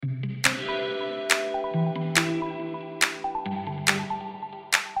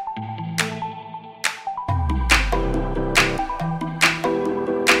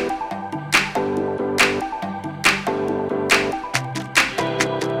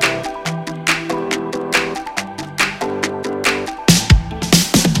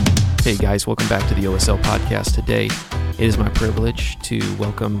Hey guys, welcome back to the OSL podcast. Today, it is my privilege to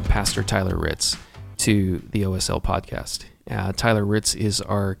welcome Pastor Tyler Ritz to the OSL podcast. Tyler Ritz is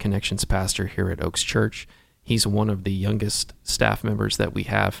our connections pastor here at Oaks Church. He's one of the youngest staff members that we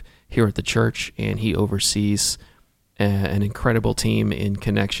have here at the church, and he oversees an incredible team in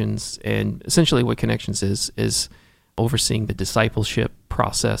Connections. And essentially what Connections is overseeing the discipleship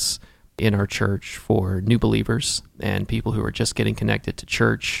process in our church for new believers and people who are just getting connected to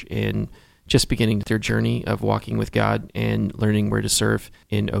church and just beginning their journey of walking with God and learning where to serve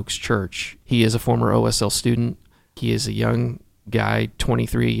in Oaks Church. He is a former OSL student. He is a young guy,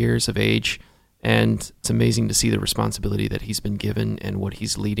 23 years of age, and it's amazing to see the responsibility that he's been given and what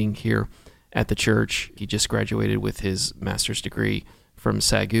he's leading here at the church. He just graduated with his master's degree from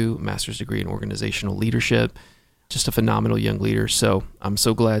SAGU, master's degree in organizational leadership. Just a phenomenal young leader. So I'm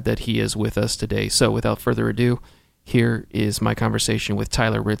so glad that he is with us today. So without further ado, here is my conversation with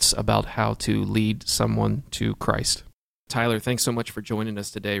Tyler Ritz about how to lead someone to Christ. Tyler, thanks so much for joining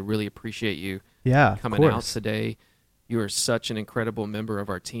us today. Really appreciate you coming out today. You are such an incredible member of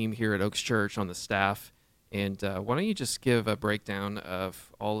our team here at Oaks Church on the staff. And why don't you just give a breakdown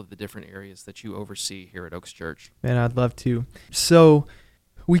of all of the different areas that you oversee here at Oaks Church? Man, I'd love to. So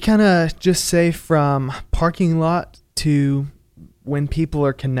we kind of just say from parking lot to when people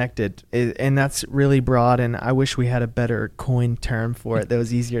are connected, and that's really broad, and I wish we had a better coined term for it that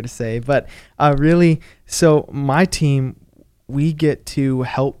was easier to say. But so my team, we get to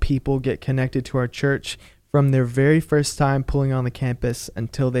help people get connected to our church from their very first time pulling on the campus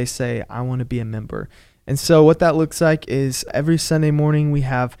until they say, I want to be a member. And so what that looks like is every Sunday morning we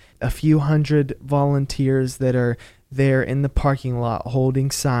have a few hundred volunteers that are there in the parking lot holding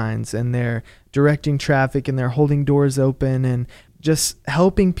signs, and they're directing traffic, and they're holding doors open and just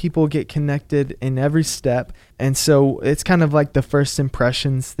helping people get connected in every step. And so it's kind of like the first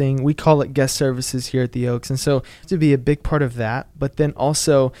impressions thing. We call it guest services here at the Oaks. And so to be a big part of that, but then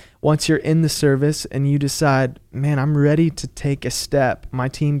also once you're in the service and you decide, man, I'm ready to take a step, my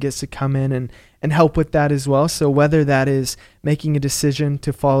team gets to come in and help with that as well. So whether that is making a decision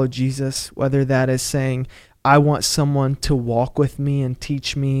to follow Jesus, whether that is saying, I want someone to walk with me and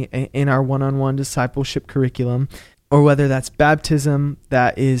teach me in our one-on-one discipleship curriculum, or whether that's baptism,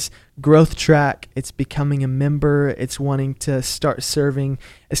 that is growth track, it's becoming a member, it's wanting to start serving,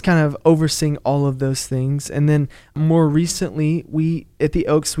 it's kind of overseeing all of those things. And then more recently, we at the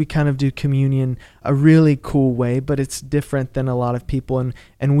Oaks, we kind of do communion a really cool way, but it's different than a lot of people.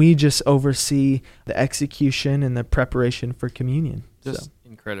 And we just oversee the execution and the preparation for communion. Just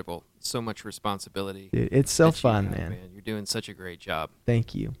incredible. So much responsibility. Dude, it's so fun, man. You're doing such a great job.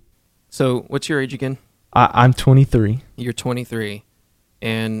 Thank you. So what's your age again? I'm 23. You're 23.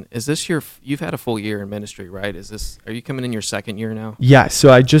 And is this you've had a full year in ministry, right? Are you coming in your second year now? Yeah,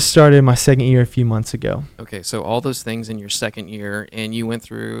 so I just started my second year a few months ago. Okay, so all those things in your second year, and you went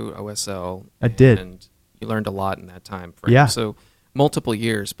through OSL. I did. And you learned a lot in that time frame. Yeah. So multiple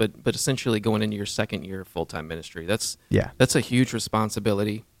years, but essentially going into your second year of full-time ministry. That's a huge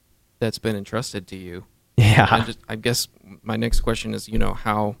responsibility that's been entrusted to you. Yeah. I guess my next question is,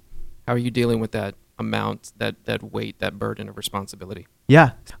 how are you dealing with that amount, that weight, that burden of responsibility?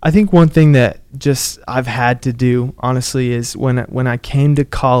 Yeah. I think one thing that just I've had to do, honestly, is when I came to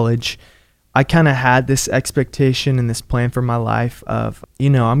college, I kind of had this expectation and this plan for my life of,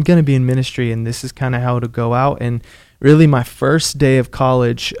 I'm going to be in ministry and this is kind of how it'll go out. And really my first day of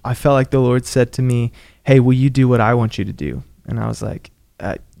college, I felt like the Lord said to me, hey, will you do what I want you to do? And I was like,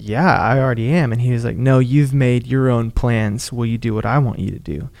 yeah, I already am. And he was like, no, you've made your own plans. Will you do what I want you to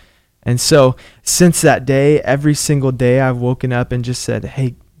do? And so since that day, every single day I've woken up and just said,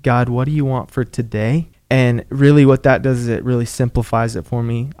 hey, God, what do you want for today? And really what that does is it really simplifies it for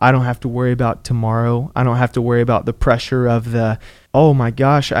me. I don't have to worry about tomorrow. I don't have to worry about the pressure of oh my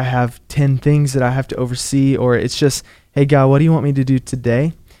gosh, I have 10 things that I have to oversee. Or it's just, hey, God, what do you want me to do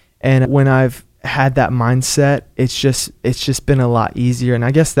today? And when I've had that mindset, it's just been a lot easier. And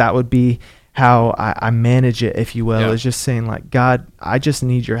I guess that would be how I manage it, if you will, is just saying like, God, I just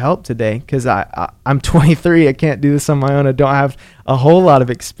need your help today because I'm 23. I can't do this on my own. I don't have a whole lot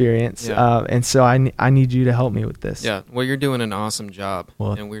of experience. And so I need you to help me with this. Yeah. Well, you're doing an awesome job.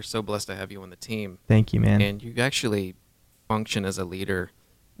 Well, and we're so blessed to have you on the team. Thank you, man. And you actually function as a leader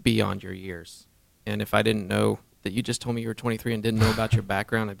beyond your years. And if I didn't know that you just told me you were 23 and didn't know about your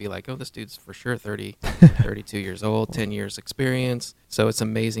background, I'd be like, oh, this dude's for sure 32 years old, 10 years experience. So it's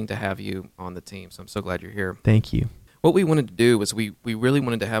amazing to have you on the team. So I'm so glad you're here. Thank you. What we wanted to do was we really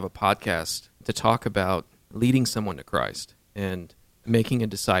wanted to have a podcast to talk about leading someone to Christ and making a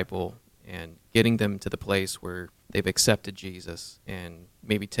disciple and getting them to the place where they've accepted Jesus and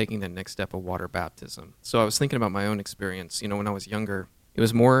maybe taking the next step of water baptism. So I was thinking about my own experience. When I was younger, it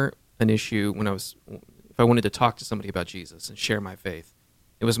was more an issue if I wanted to talk to somebody about Jesus and share my faith.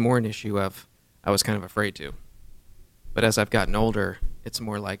 It was more an issue of I was kind of afraid to. But as I've gotten older, it's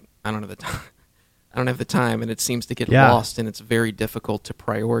more like I don't have the time. I don't have the time, and it seems to get lost, and it's very difficult to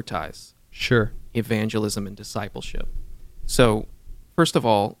prioritize evangelism and discipleship. So, first of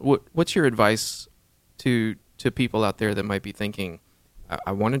all, what's your advice to people out there that might be thinking,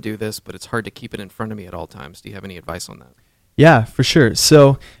 I want to do this, but it's hard to keep it in front of me at all times? Do you have any advice on that? Yeah, for sure.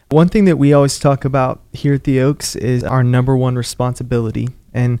 So one thing that we always talk about here at the Oaks is our number one responsibility.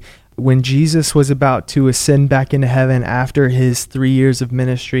 And when Jesus was about to ascend back into heaven after his 3 years of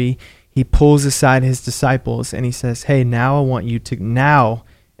ministry, he pulls aside his disciples and he says, hey, now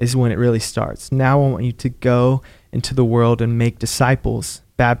is when it really starts. Now I want you to go into the world and make disciples,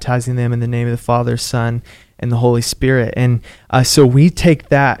 baptizing them in the name of the Father, Son, and the Holy Spirit. And so we take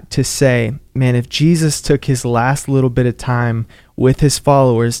that to say, man, if Jesus took his last little bit of time with his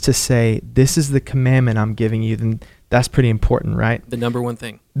followers to say, this is the commandment I'm giving you, then that's pretty important, right? The number one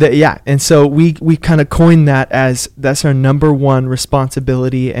thing. And so we kind of coined that as that's our number one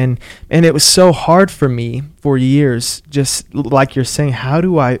responsibility. And it was so hard for me for years, just like you're saying, how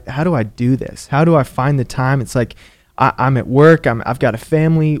do I do this? How do I find the time? It's like, I'm at work, I've got a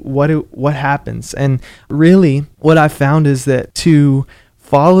family, what happens? And really what I found is that to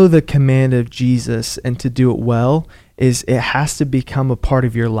follow the command of Jesus and to do it well is it has to become a part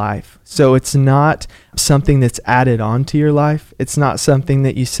of your life. So it's not something that's added on to your life. It's not something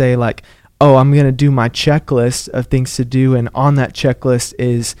that you say like, oh, I'm going to do my checklist of things to do, and on that checklist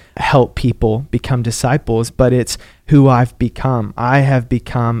is help people become disciples, but it's who I've become. I have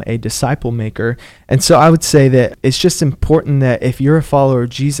become a disciple maker. And so I would say that it's just important that if you're a follower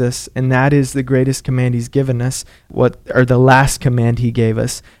of Jesus, and that is the greatest command he's given us, or the last command he gave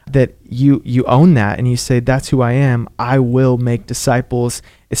us, that you own that and you say, that's who I am. I will make disciples.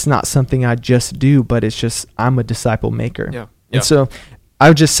 It's not something I just do, but it's just I'm a disciple maker. Yeah. And so I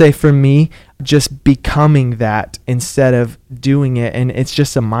would just say for me, just becoming that instead of doing it. And it's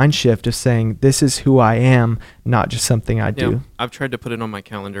just a mind shift of saying, this is who I am, not just something I do. Yeah. I've tried to put it on my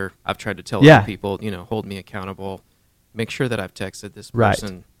calendar. I've tried to tell other people, hold me accountable. Make sure that I've texted this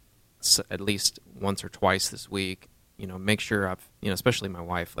person at least once or twice this week. Make sure I've, especially my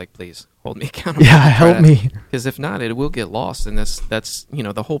wife, like, please hold me accountable. Yeah, help me. Because if not, it will get lost. And that's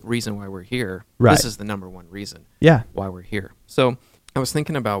the whole reason why we're here. Right. This is the number one reason why we're here. So I was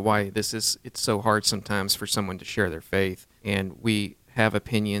thinking about why it's so hard sometimes for someone to share their faith. And we have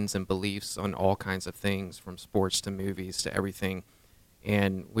opinions and beliefs on all kinds of things, from sports to movies to everything.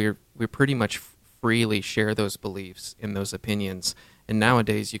 And we pretty much freely share those beliefs and those opinions. And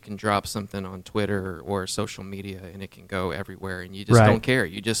nowadays you can drop something on Twitter or social media and it can go everywhere, and you just don't care.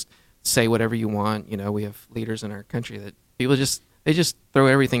 You just say whatever you want. We have leaders in our country that people just throw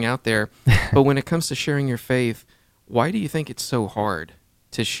everything out there. But when it comes to sharing your faith, why do you think it's so hard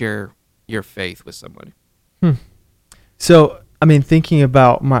to share your faith with somebody? So, thinking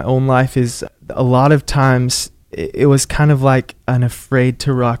about my own life is a lot of times it was kind of like an afraid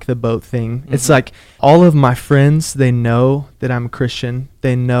to rock the boat thing. Mm-hmm. It's like all of my friends, they know that I'm a Christian.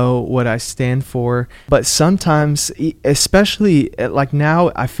 They know what I stand for. But sometimes, especially like now,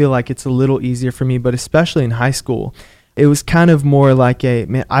 I feel like it's a little easier for me, but especially in high school, it was kind of more like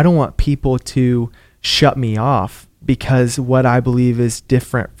I don't want people to shut me off because what I believe is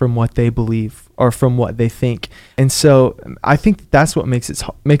different from what they believe or from what they think. And so I think that's what makes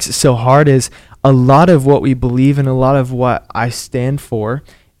it so hard, is a lot of what we believe and a lot of what I stand for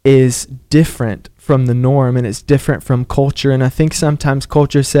is different from the norm, and it's different from culture. And I think sometimes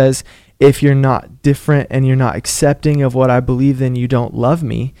culture says, if you're not different and you're not accepting of what I believe, then you don't love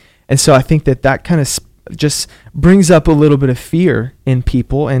me. And so I think that kind of just brings up a little bit of fear in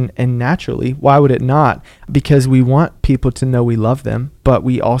people, and naturally, why would it not? Because we want people to know we love them, but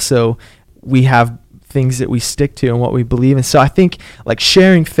we have things that we stick to and what we believe in. So I think like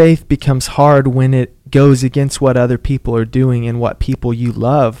sharing faith becomes hard when it goes against what other people are doing and what people you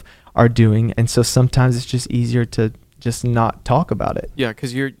love are doing. And so sometimes it's just easier to just not talk about it. Yeah,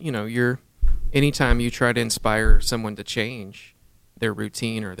 because you're anytime you try to inspire someone to change their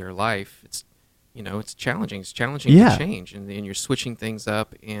routine or their life, it's challenging. It's challenging to change, and you're switching things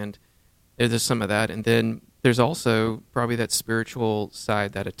up, and there's some of that. And then there's also probably that spiritual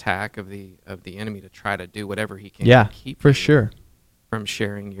side, that attack of the enemy to try to do whatever he can to keep you from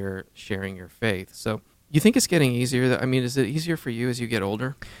sharing your faith. So you think it's getting easier? Is it easier for you as you get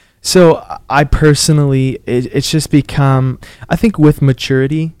older? So I personally, it's just become, I think with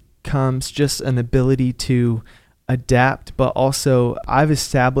maturity comes just an ability to adapt, but also I've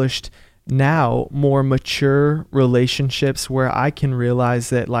established now more mature relationships where I can realize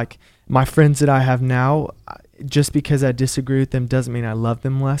that like my friends that I have now, just because I disagree with them doesn't mean I love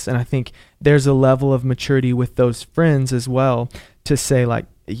them less. And I think there's a level of maturity with those friends as well to say like,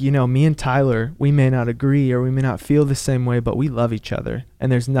 me and Tyler, we may not agree or we may not feel the same way, but we love each other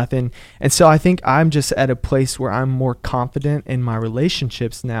and there's nothing. And so I think I'm just at a place where I'm more confident in my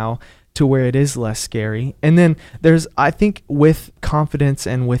relationships now to where it is less scary. And then I think with confidence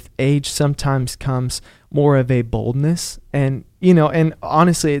and with age sometimes comes more of a boldness. And, and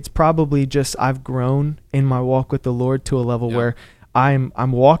honestly, it's probably just I've grown in my walk with the Lord to a level where I'm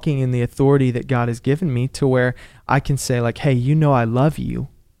walking in the authority that God has given me to where I can say like, hey, I love you,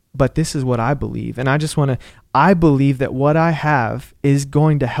 but this is what I believe. And I believe that what I have is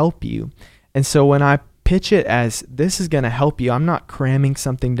going to help you. And so when I pitch it as this is going to help you, I'm not cramming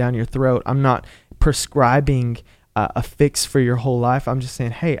something down your throat. I'm not prescribing a fix for your whole life. I'm just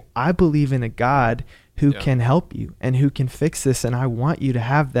saying, hey, I believe in a God who can help you and who can fix this. And I want you to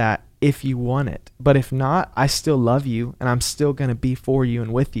have that if you want it. But if not, I still love you and I'm still going to be for you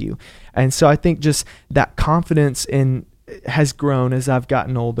and with you. And so I think just that confidence has grown as I've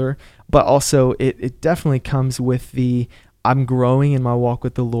gotten older, but also it definitely comes with I'm growing in my walk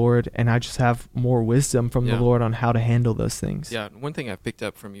with the Lord, and I just have more wisdom from the Lord on how to handle those things. Yeah, one thing I've picked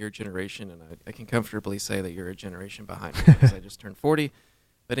up from your generation, and I can comfortably say that you're a generation behind me because I just turned 40.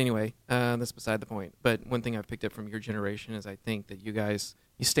 But anyway, that's beside the point. But one thing I've picked up from your generation is I think that you guys,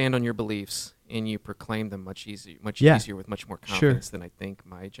 you stand on your beliefs and you proclaim them much easier with much more confidence than I think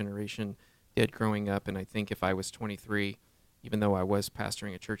my generation did growing up. And I think if I was 23, even though I was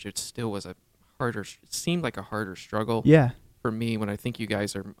pastoring a church, it still was it seemed like a harder struggle for me when I think you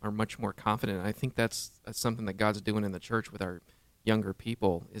guys are much more confident. And I think that's something that God's doing in the church with our younger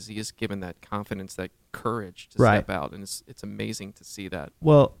people is he is given that confidence, that courage to step out. And it's amazing to see that.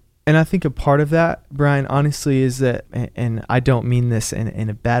 Well, and I think a part of that, Brian, honestly, is that, and I don't mean this in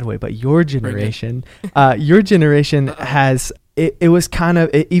a bad way, but your generation has, it was kind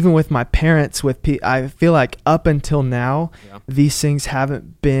of, even with my parents, I feel like up until now, these things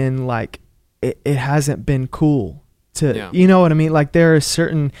haven't been like, it hasn't been cool to, you know what I mean? Like there are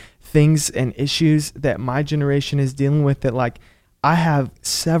certain things and issues that my generation is dealing with that like, I have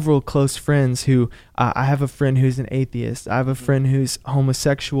several close friends who, I have a friend who's an atheist. I have a friend who's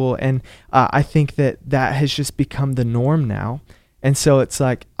homosexual. And I think that has just become the norm now. And so it's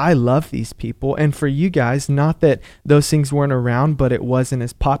like, I love these people. And for you guys, not that those things weren't around, but it wasn't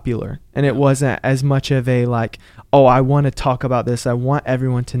as popular. And it wasn't as much of a like, oh, I want to talk about this. I want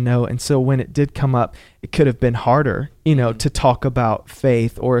everyone to know. And so when it did come up, it could have been harder, to talk about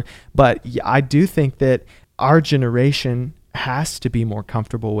faith but I do think that our generation has to be more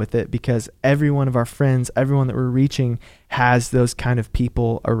comfortable with it because every one of our friends, everyone that we're reaching has those kind of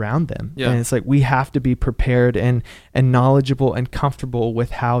people around them. And it's like we have to be prepared and knowledgeable and comfortable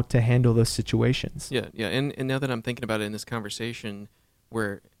with how to handle those situations. And now that I'm thinking about it in this conversation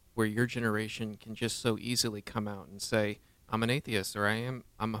where your generation can just so easily come out and say, I'm an atheist or I'm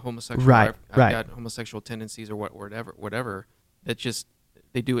a homosexual, I've got homosexual tendencies or whatever, that just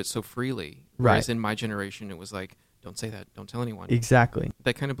they do it so freely. Whereas in my generation it was like, don't say that. Don't tell anyone. Exactly.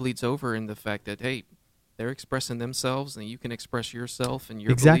 That kind of bleeds over in the fact that, hey, they're expressing themselves and you can express yourself and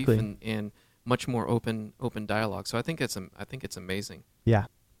your belief and much more open dialogue. So I think it's amazing. Yeah.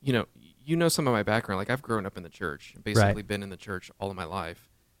 Some of my background. Like I've grown up in the church, basically been in the church all of my life.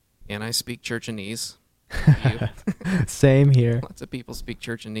 And I speak Churchanese. Same here. Lots of people speak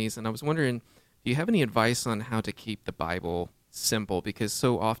Churchanese. And I was wondering, do you have any advice on how to keep the Bible simple? Because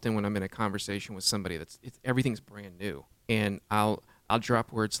so often when I'm in a conversation with somebody everything's brand new, and I'll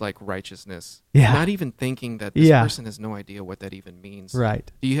drop words like righteousness, not even thinking that this person has no idea what that even means. Right.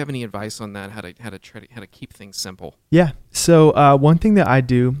 Do you have any advice on that? How to keep things simple? Yeah. So one thing that I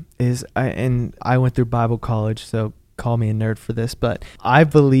do is I went through Bible college, so call me a nerd for this, but I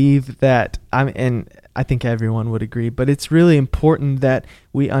believe that and I think everyone would agree, but it's really important that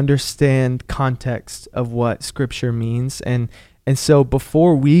we understand context of what Scripture means. And so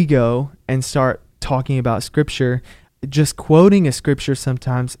before we go and start talking about Scripture, just quoting a Scripture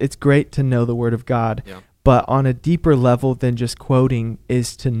sometimes, it's great to know the Word of God. Yeah. But on a deeper level than just quoting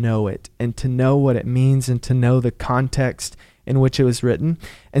is to know it and to know what it means and to know the context in which it was written.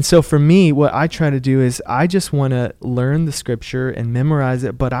 And so for me, what I try to do is I just want to learn the scripture and memorize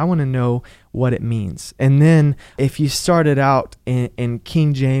it, but I want to know what it means. And then if you started out in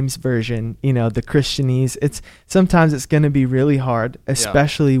King James Version, the Christianese, sometimes it's going to be really hard,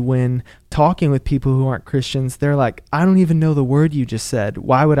 especially when talking with people who aren't Christians. They're like, I don't even know the word you just said.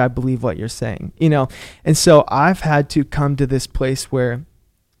 Why would I believe what you're saying? And so I've had to come to this place where,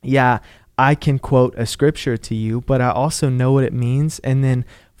 I can quote a scripture to you, but I also know what it means. And then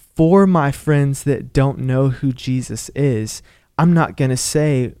for my friends that don't know who Jesus is, I'm not going to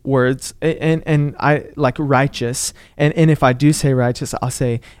say words and I like righteous. And if I do say righteous, I'll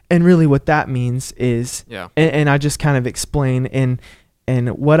say, and really what that means is, and I just kind of explain. And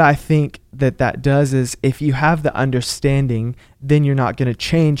what I think that does is if you have the understanding, then you're not going to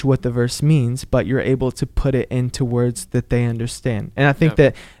change what the verse means, but you're able to put it into words that they understand. And I think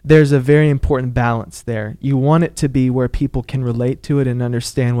that there's a very important balance there. You want it to be where people can relate to it and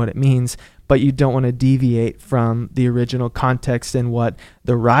understand what it means, but you don't want to deviate from the original context and what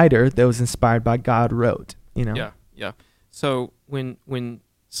the writer that was inspired by God wrote, Yeah. So when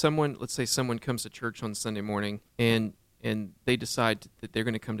someone, let's say someone comes to church on Sunday morning and they decide that they're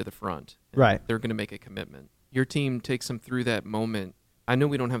going to come to the front. Right. They're going to make a commitment. Your team takes them through that moment. I know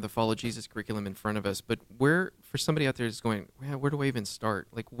we don't have the Follow Jesus curriculum in front of us, but for somebody out there is going, where do I even start?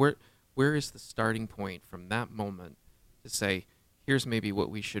 Like, where is the starting point from that moment to say, here's maybe what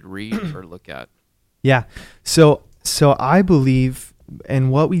we should read or look at? Yeah. So I believe,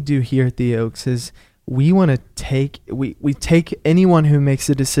 and what we do here at the Oaks is we want to take anyone who makes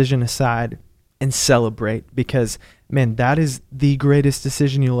a decision aside and celebrate, because man, that is the greatest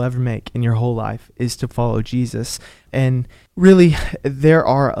decision you'll ever make in your whole life, is to follow Jesus. And really, there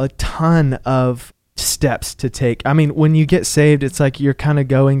are a ton of steps to take. I mean, when you get saved, it's like you're kind of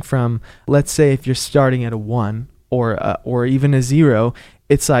going from, let's say if you're starting at a 1 or even a 0,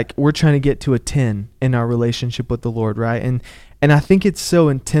 it's like we're trying to get to a 10 in our relationship with the Lord, right? And I think it's so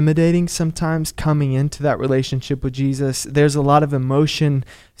intimidating sometimes coming into that relationship with Jesus. There's a lot of emotion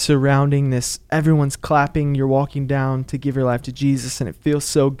surrounding this. Everyone's clapping. You're walking down to give your life to Jesus, and it feels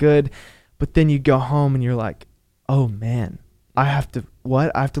so good. But then you go home and you're like, oh man, I have to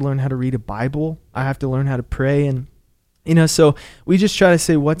learn how to read a Bible. I have to learn how to pray. And, so we just try to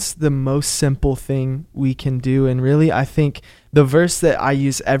say, what's the most simple thing we can do? And really, I think the verse that I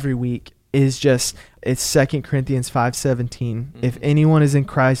use every week is it's 2 Corinthians 5:17. Mm-hmm. If anyone is in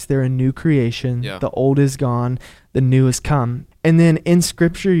Christ, they're a new creation. The old is gone, the new has come. And then in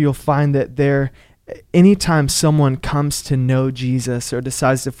Scripture, you'll find that anytime someone comes to know Jesus or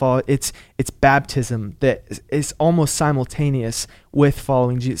decides to follow, it's baptism that is almost simultaneous with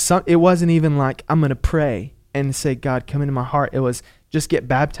following Jesus. It wasn't even like, I'm going to pray and say, God, come into my heart. It was just get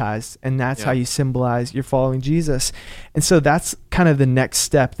baptized, and that's how you symbolize you're following Jesus. And so that's kind of the next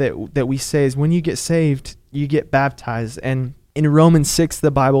step that we say is when you get saved, you get baptized. And in Romans 6,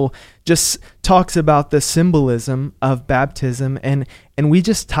 the Bible just talks about the symbolism of baptism, and we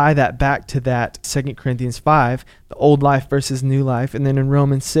just tie that back to that 2 Corinthians 5, the old life versus new life. And then in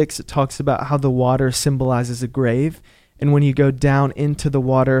Romans 6, it talks about how the water symbolizes a grave. And when you go down into the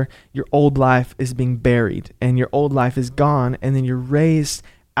water, your old life is being buried and your old life is gone. And then you're raised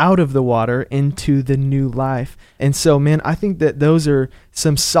out of the water into the new life. And so, man, I think that those are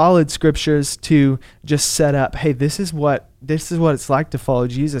some solid scriptures to just set up, hey, this is what it's like to follow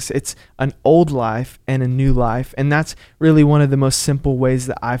Jesus. It's an old life and a new life. And that's really one of the most simple ways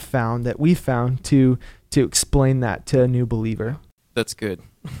that we found to explain that to a new believer. That's good.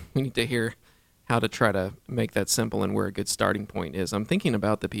 We need to hear how to try to make that simple and where a good starting point is. I'm thinking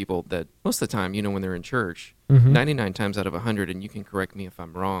about the people that most of the time, when they're in church, 99 times out of 100, and you can correct me if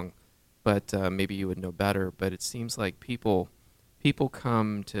I'm wrong, but maybe you would know better, but it seems like people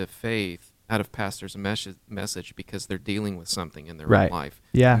come to faith out of pastor's message because they're dealing with something in their own life.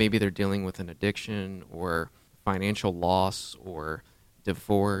 Yeah. Maybe they're dealing with an addiction or financial loss or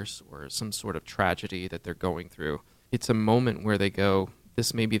divorce or some sort of tragedy that they're going through. It's a moment where they go,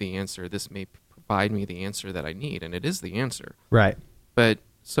 this may be the answer, this may provide me the answer that I need, and it is the answer. Right. But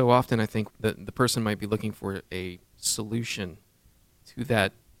so often I think that the person might be looking for a solution to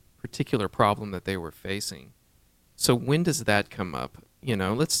that particular problem that they were facing. So when does that come up? You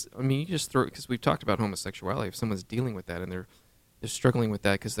just throw it, because we've talked about homosexuality. If someone's dealing with that and they're struggling with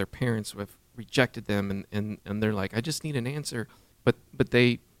that because their parents have rejected them and they're like, I just need an answer, but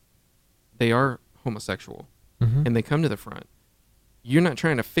they are homosexual, and they come to the front. You're not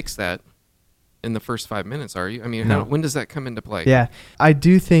trying to fix that in the first 5 minutes, are you? I mean, No. When does that come into play? Yeah, I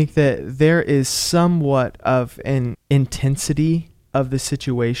do think that there is somewhat of an intensity of the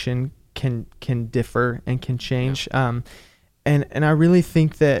situation can differ and can change. And I really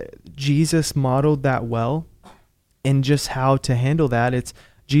think that Jesus modeled that well in just how to handle that. It's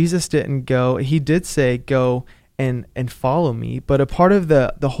Jesus didn't go, he did say, go and follow me. But a part of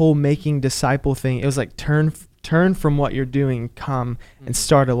the whole making disciple thing, it was like turn from what you're doing, come and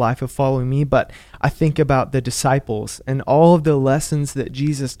start a life of following me. But I think about the disciples and all of the lessons that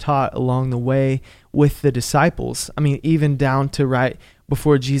Jesus taught along the way with the disciples. I mean, even down to right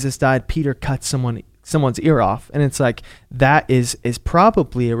before Jesus died, Peter cut someone's ear off, and it's like that is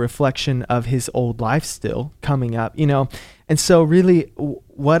probably a reflection of his old life still coming up, and so really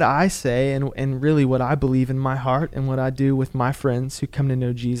what I say and really what I believe in my heart and what I do with my friends who come to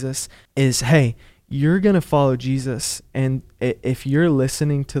know Jesus is, hey, you're going to follow Jesus, and if you're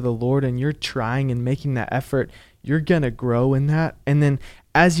listening to the Lord and you're trying and making that effort, you're going to grow in that. And then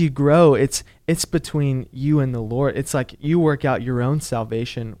as you grow, it's between you and the Lord. It's like you work out your own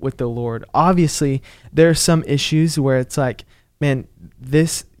salvation with the Lord. Obviously, there are some issues where it's like, man,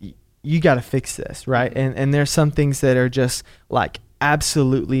 you got to fix this, right? And there's some things that are just like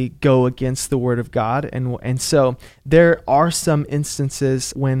absolutely go against the word of God. And so there are some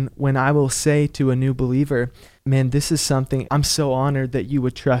instances when I will say to a new believer, man, this is something, I'm so honored that you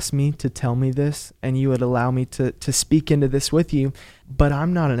would trust me to tell me this and you would allow me to speak into this with you, but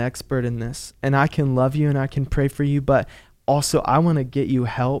I'm not an expert in this, and I can love you and I can pray for you, but also I want to get you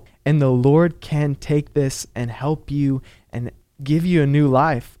help, and the Lord can take this and help you and give you a new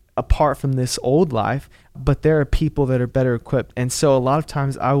life apart from this old life, but there are people that are better equipped. And so a lot of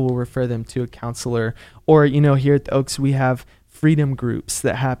times I will refer them to a counselor, or, here at the Oaks, we have freedom groups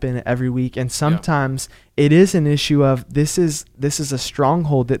that happen every week. And sometimes it is an issue of this is a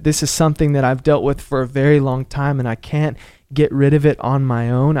stronghold, that this is something that I've dealt with for a very long time and I can't get rid of it on my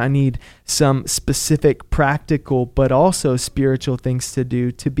own. I need some specific practical but also spiritual things to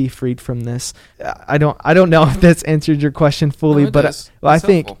do to be freed from this. I don't know if that's answered your question fully, but I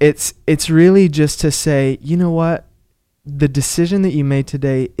think it's really just to say, you know what? The decision that you made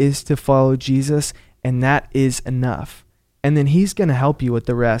today is to follow Jesus, and that is enough. And then he's going to help you with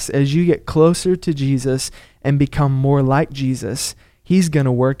the rest. As you get closer to Jesus and become more like Jesus, he's going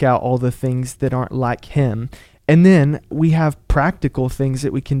to work out all the things that aren't like him. And then we have practical things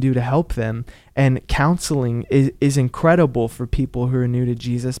that we can do to help them. And counseling is incredible for people who are new to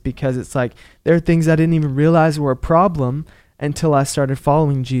Jesus, because it's like there are things I didn't even realize were a problem until I started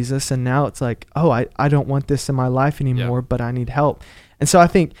following Jesus. And now it's like, oh, I don't want this in my life anymore, but I need help. And so I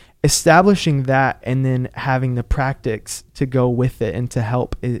think establishing that and then having the practice to go with it and to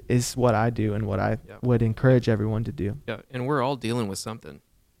help is what I do and what I would encourage everyone to do. Yeah, and we're all dealing with something,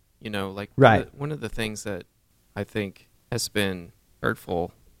 Right. One of the things that I think has been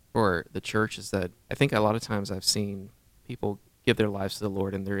hurtful for the church is that I think a lot of times I've seen people give their lives to the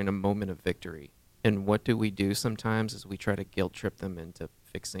Lord and they're in a moment of victory. And what do we do sometimes is we try to guilt trip them into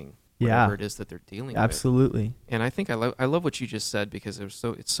fixing whatever it is that they're dealing with. Absolutely. And I think I love what you just said, because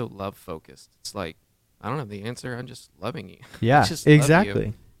it's so love focused. It's like, I don't have the answer, I'm just loving you. Yeah, just love exactly.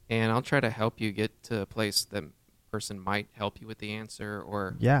 you, and I'll try to help you get to a place that person might help you with the answer,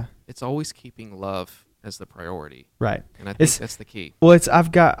 or it's always keeping love as the priority. Right. And I think that's the key. Well,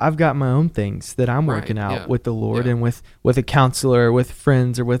 I've got my own things that I'm working out with the Lord and with a counselor, with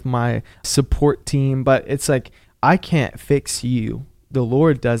friends, or with my support team, but it's like I can't fix you. The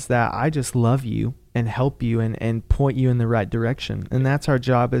Lord does that. I just love you and help you and point you in the right direction. And that's our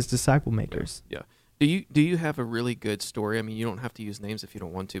job as disciple makers. Yeah. Do you have a really good story? I mean, you don't have to use names if you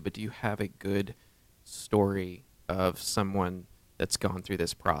don't want to, but do you have a good story of someone that's gone through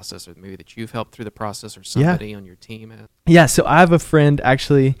this process, or maybe that you've helped through the process, or somebody on your team has? Yeah, so I have a friend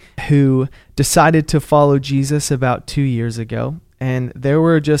actually who decided to follow Jesus about 2 years ago. And there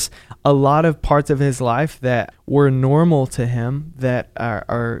were just a lot of parts of his life that were normal to him that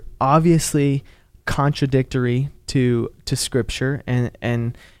are obviously contradictory to Scripture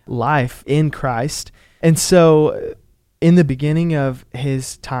and life in Christ. And so in the beginning of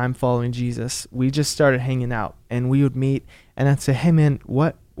his time following Jesus, we just started hanging out, and we would meet, and I'd say, hey, man,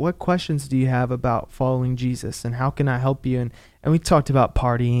 what questions do you have about following Jesus, and how can I help you? And we talked about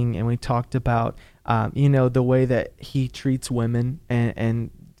partying, and we talked about the way that he treats women and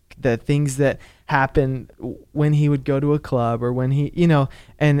the things that happen when he would go to a club, or when he,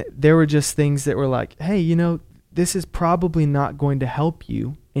 and there were just things that were like, hey, this is probably not going to help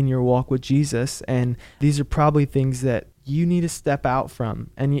you in your walk with Jesus. And these are probably things that you need to step out from.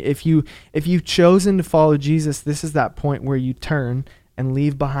 And if you've chosen to follow Jesus, this is that point where you turn and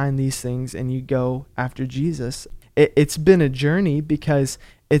leave behind these things and you go after Jesus. It's been a journey, because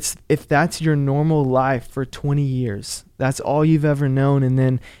if that's your normal life for 20 years, that's all you've ever known, and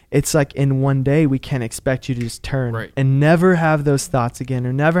then it's like in one day we can't expect you to just turn and never have those thoughts again,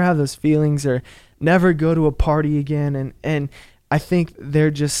 or never have those feelings, or never go to a party again. And I think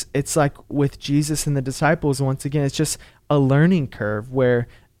it's like with Jesus and the disciples, once again, it's just a learning curve where,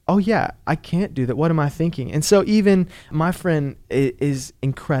 oh yeah, I can't do that. What am I thinking? And so even my friend is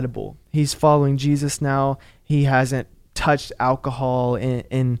incredible. He's following Jesus now. He hasn't touched alcohol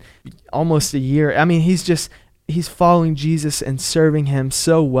in almost a year. I mean, he's following Jesus and serving him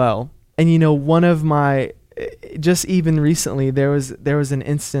so well. And one of my, just even recently, there was an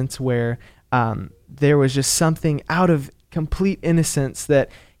instance where there was just something out of complete innocence that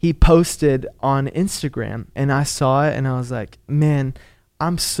he posted on Instagram, and I saw it and I was like, man,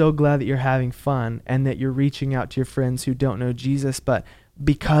 I'm so glad that you're having fun and that you're reaching out to your friends who don't know Jesus, but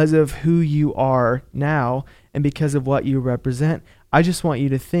because of who you are now and because of what you represent, I just want you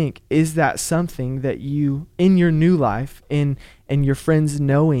to think, is that something that you, in your new life, and your friends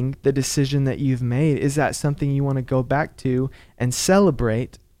knowing the decision that you've made, is that something you want to go back to and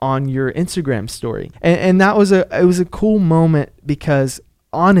celebrate on your Instagram story? And it was a cool moment because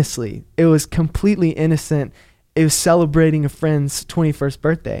honestly, it was completely innocent. It was celebrating a friend's 21st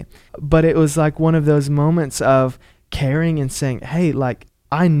birthday, but it was like one of those moments of caring and saying, hey, like,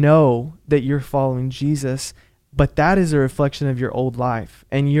 I know that you're following Jesus, but that is a reflection of your old life,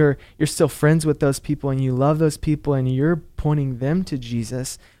 and you're still friends with those people, and you love those people, and you're pointing them to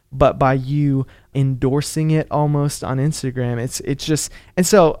Jesus. But by you endorsing it almost on Instagram, it's just, and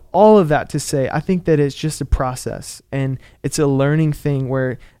so all of that to say, I think that it's just a process, and it's a learning thing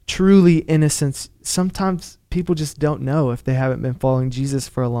where truly innocence, sometimes people just don't know if they haven't been following Jesus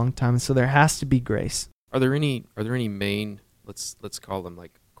for a long time, and so there has to be grace. Are there any main, let's call them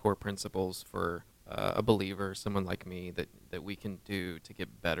like core principles for a believer, someone like me, that we can do to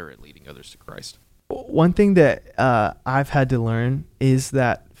get better at leading others to Christ? One thing that I've had to learn is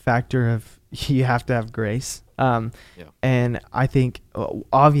that factor of you have to have grace. And I think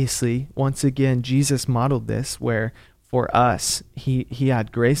obviously, once again, Jesus modeled this where for us, he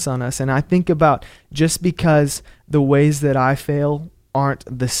had grace on us. And I think about just because the ways that I fail aren't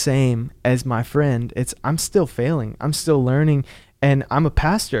the same as my friend, I'm still failing. I'm still learning, and I'm a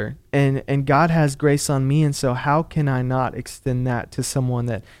pastor, and God has grace on me. And so how can I not extend that to someone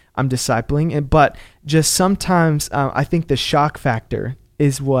that I'm discipling? But just sometimes I think the shock factor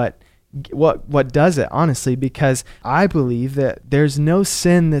is what does it, honestly, because I believe that there's no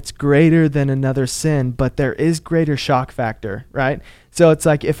sin that's greater than another sin, but there is greater shock factor, right? So it's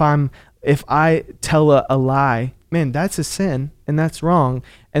like if I tell a lie, man, that's a sin and that's wrong,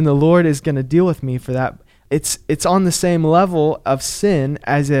 and the Lord is going to deal with me for that. It's on the same level of sin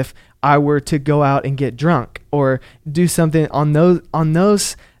as if I were to go out and get drunk or do something on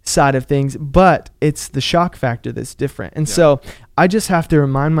those side of things, but it's the shock factor that's different. And so I just have to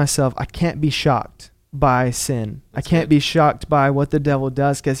remind myself, I can't be shocked by sin. I can't be shocked by what the devil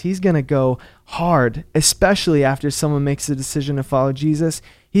does, because he's going to go hard, especially after someone makes a decision to follow Jesus.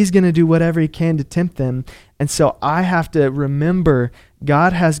 He's going to do whatever he can to tempt them. And so I have to remember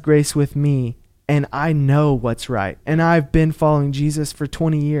God has grace with me, and I know what's right. And I've been following Jesus for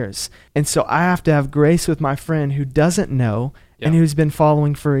 20 years. And so I have to have grace with my friend who doesn't know and who's been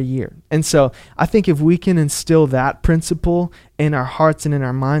following for a year. And so I think if we can instill that principle in our hearts and in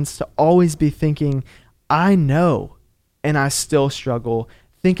our minds to always be thinking, I know, and I still struggle.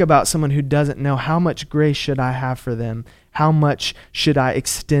 Think about someone who doesn't know. How much grace should I have for them? How much should I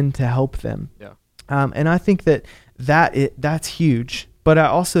extend to help them? And I think that's huge. But I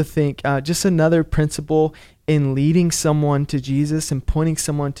also think just another principle in leading someone to Jesus and pointing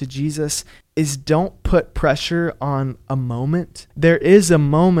someone to Jesus is don't put pressure on a moment. There is a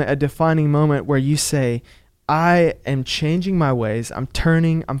moment, a defining moment where you say, I am changing my ways. I'm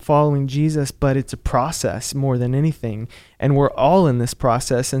turning, I'm following Jesus, but it's a process more than anything. And we're all in this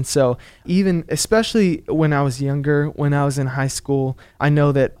process. And so even, especially when I was younger, when I was in high school, I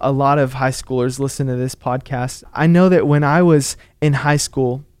know that a lot of high schoolers listen to this podcast. I know that when I was in high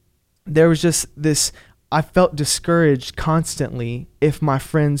school, there was just this, I felt discouraged constantly if my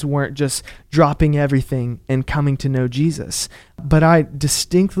friends weren't just dropping everything and coming to know Jesus. But I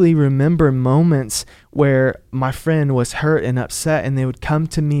distinctly remember moments where my friend was hurt and upset, and they would come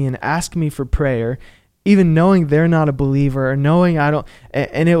to me and ask me for prayer, even knowing they're not a believer, or knowing I don't,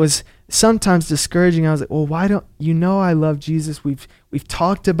 and it was sometimes discouraging. I was like, well, why don't you know I love Jesus? We've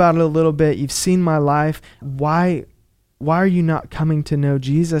talked about it a little bit. You've seen my life. Why why are you not coming to know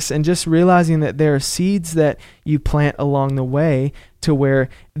Jesus? And just realizing that there are seeds that you plant along the way to where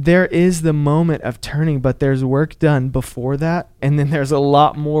there is the moment of turning, but there's work done before that. And then there's a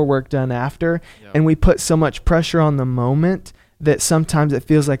lot more work done after. Yep. And we put so much pressure on the moment that sometimes it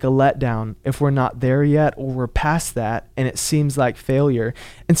feels like a letdown if we're not there yet, or we're past that and it seems like failure.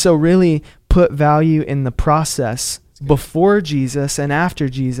 And so really put value in the process before Jesus and after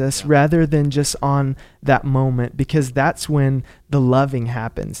Jesus, rather than just on that moment, because that's when the loving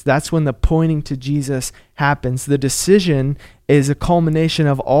happens. That's when the pointing to Jesus happens. The decision is a culmination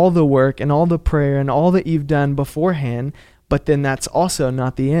of all the work and all the prayer and all that you've done beforehand, but then that's also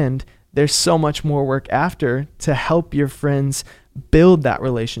not the end. There's so much more work after to help your friends build that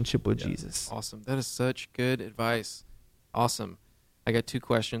relationship with Jesus. Awesome. That is such good advice. Awesome. I got 2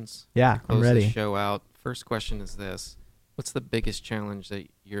 questions. Yeah, I'm ready. The show out. First question is this: what's the biggest challenge that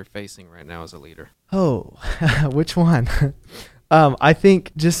you're facing right now as a leader? Oh, which one? I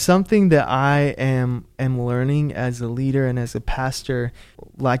think just something that I am learning as a leader and as a pastor,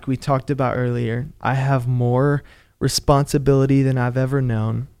 like we talked about earlier. I have more responsibility than I've ever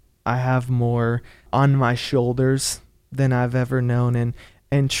known. I have more on my shoulders than I've ever known.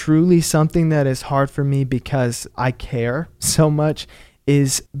 And truly something that is hard for me because I care so much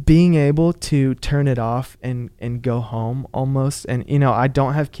is being able to turn it off and go home almost. And, I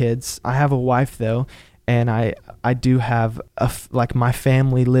don't have kids. I have a wife though. And I do have my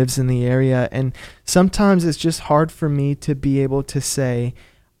family lives in the area. And sometimes it's just hard for me to be able to say,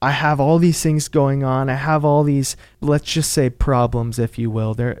 I have all these things going on. I have all these, let's just say problems, if you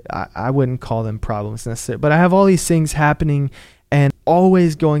will. I wouldn't call them problems necessarily, but I have all these things happening and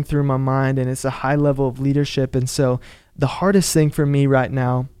always going through my mind, and it's a high level of leadership. And so the hardest thing for me right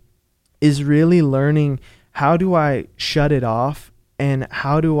now is really learning, how do I shut it off, and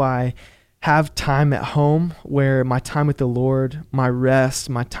how do I have time at home where my time with the Lord, my rest,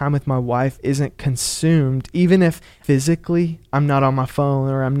 my time with my wife isn't consumed, even if physically I'm not on my phone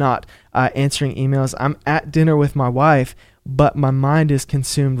or I'm not answering emails. I'm at dinner with my wife, but my mind is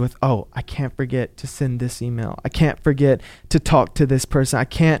consumed with, I can't forget to send this email. I can't forget to talk to this person. I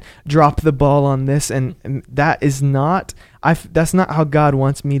can't drop the ball on this. And that is not, that's not how God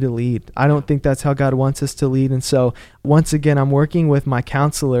wants me to lead. I don't think that's how God wants us to lead. And so once again, I'm working with my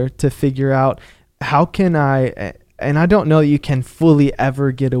counselor to figure out how can I, and I don't know that you can fully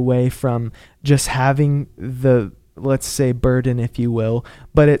ever get away from just having the, let's say, burden, if you will,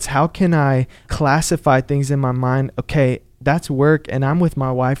 but it's how can I classify things in my mind? Okay, that's work, and I'm with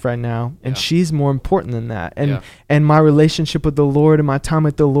my wife right now, and she's more important than that. And my relationship with the Lord and my time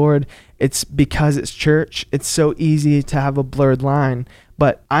with the Lord, it's because it's church. It's so easy to have a blurred line,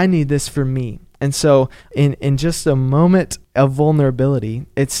 but I need this for me. And so in just a moment of vulnerability,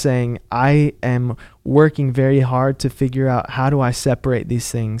 it's saying I am working very hard to figure out, how do I separate these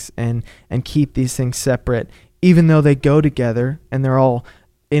things and keep these things separate, even though they go together and they're all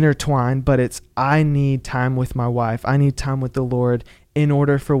intertwined, but it's, I need time with my wife. I need time with the Lord in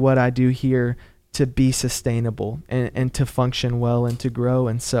order for what I do here to be sustainable and to function well and to grow.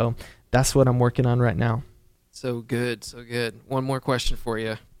 And so that's what I'm working on right now. So good. So good. One more question for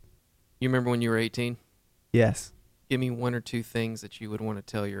you. You remember when you were 18? Yes. Give me 1 or 2 things that you would want to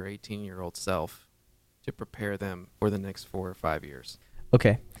tell your 18-year-old self to prepare them for the next 4 or 5 years.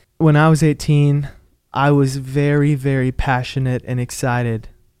 Okay. When I was 18, I was very, very passionate and excited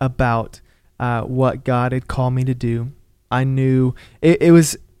about what God had called me to do. I knew it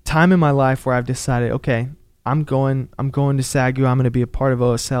was time in my life where I've decided, okay, I'm going to SAGU. I'm going to be a part of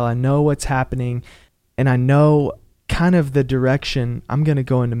OSL. I know what's happening, and I know kind of the direction I'm going to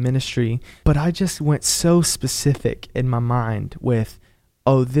go into ministry. But I just went so specific in my mind with,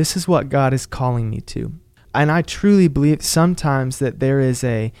 this is what God is calling me to. And I truly believe sometimes that there is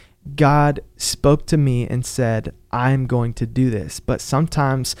God spoke to me and said, I'm going to do this. But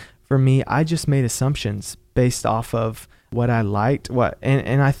sometimes for me, I just made assumptions based off of what I liked.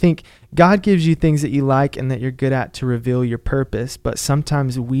 And I think God gives you things that you like and that you're good at to reveal your purpose. But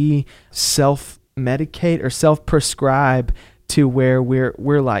sometimes we self-medicate or self-prescribe to where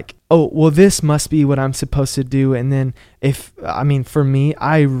we're like, this must be what I'm supposed to do. And then for me,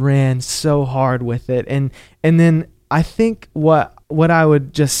 I ran so hard with it. And then I think what I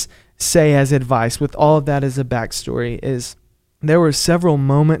would just say as advice with all of that as a backstory is there were several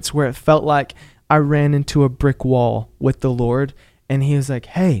moments where it felt like I ran into a brick wall with the Lord, and he was like,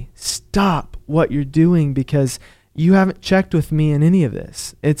 hey, stop what you're doing because you haven't checked with me in any of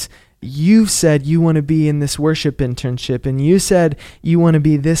this. You said you want to be in this worship internship, and you said you want to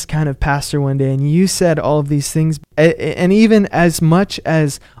be this kind of pastor one day, and you said all of these things. And even as much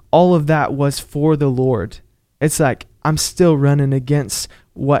as all of that was for the Lord, it's like, I'm still running against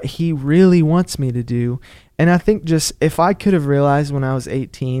what he really wants me to do. And I think just if I could have realized when I was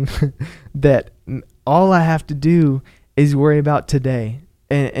 18 that all I have to do is worry about today.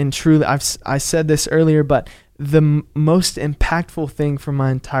 And truly, I said this earlier, but the most impactful thing for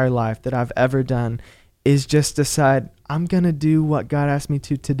my entire life that I've ever done is just decide I'm going to do what God asked me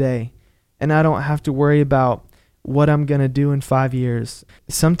to today. And I don't have to worry about what I'm going to do in 5 years.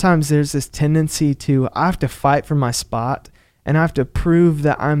 Sometimes there's this tendency I have to fight for my spot, and I have to prove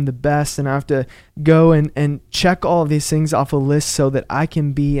that I'm the best, and I have to go and check all of these things off a list so that I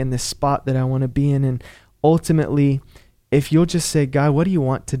can be in the spot that I want to be in. And ultimately, if you'll just say, God, what do you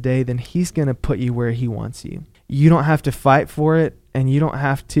want today? Then he's going to put you where he wants you. You don't have to fight for it, and you don't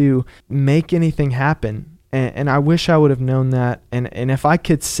have to make anything happen. And I wish I would have known that. And if I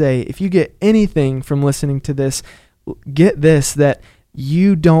could say, if you get anything from listening to this, get this, that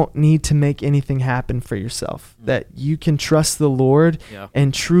you don't need to make anything happen for yourself, that you can trust the Lord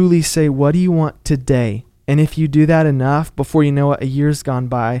and truly say, what do you want today? And if you do that enough, before you know it, a year's gone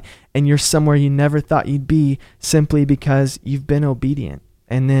by and you're somewhere you never thought you'd be, simply because you've been obedient.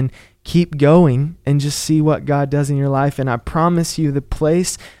 And then keep going and just see what God does in your life. And I promise you, the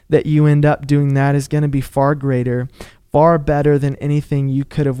place that you end up doing that is going to be far greater, far better than anything you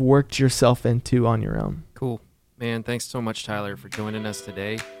could have worked yourself into on your own. Cool. Man, thanks so much, Tyler, for joining us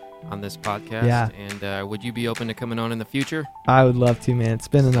today on this podcast. Yeah. And would you be open to coming on in the future? I would love to, man. It's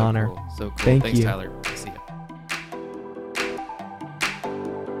been an honor. Cool. So cool. Thanks, Tyler.